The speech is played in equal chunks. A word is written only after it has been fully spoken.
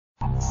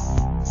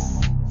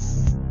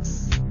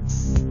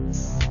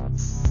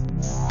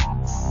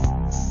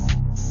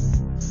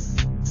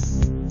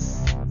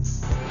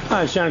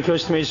Hi, it's John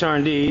Coach, Mace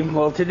R&D.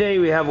 Well, today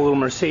we have a little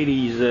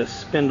Mercedes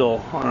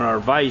spindle on our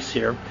vise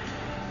here,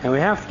 and we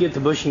have to get the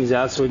bushings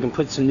out so we can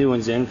put some new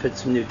ones in, fit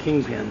some new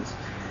kingpins.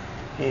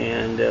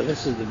 And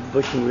this is the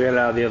bushing we got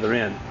out of the other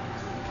end.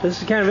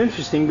 This is kind of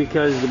interesting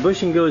because the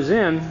bushing goes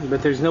in,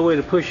 but there's no way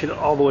to push it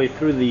all the way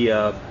through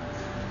the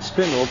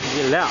spindle to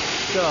get it out.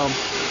 So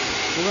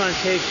we're going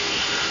to take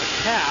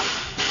a tap.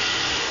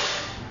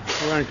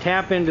 We're going to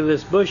tap into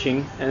this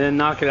bushing and then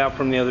knock it out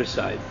from the other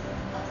side.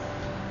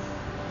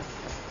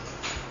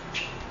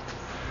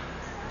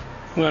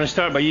 We're going to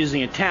start by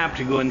using a tap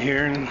to go in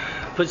here and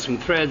put some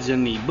threads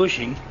in the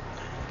bushing.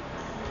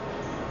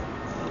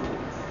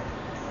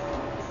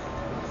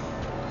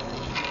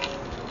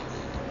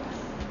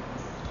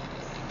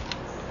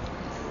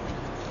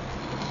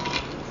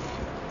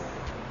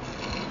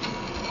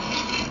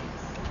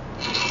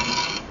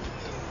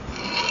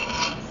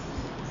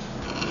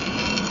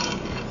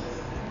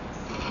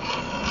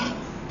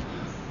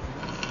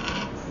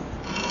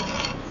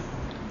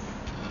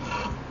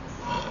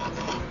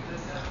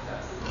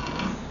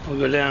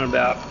 We'll go down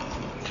about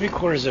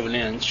 3/4 of an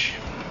inch,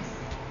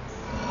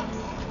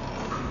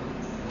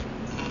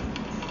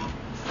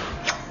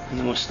 and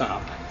then we'll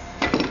stop.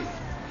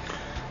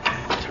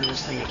 Turn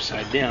this thing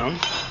upside down.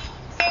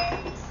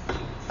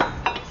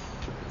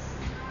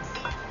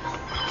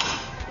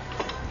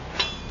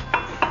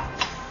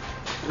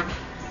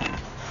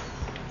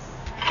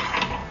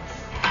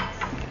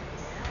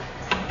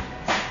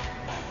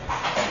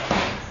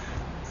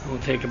 We'll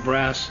take a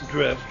brass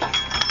drift.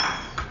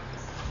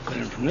 Put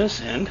it from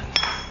this end.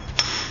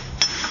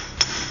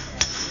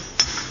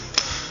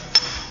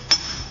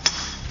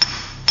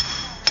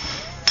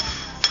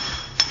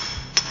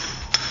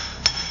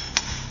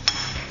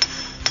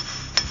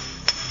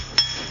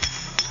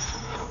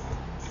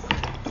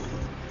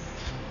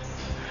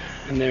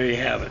 And there you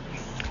have it.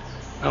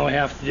 All we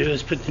have to do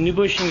is put the new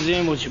bushings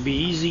in, which will be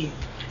easy,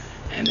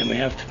 and then we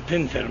have to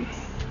pin fit them.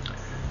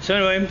 So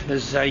anyway,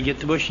 this is how you get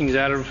the bushings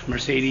out of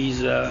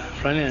Mercedes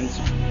front ends.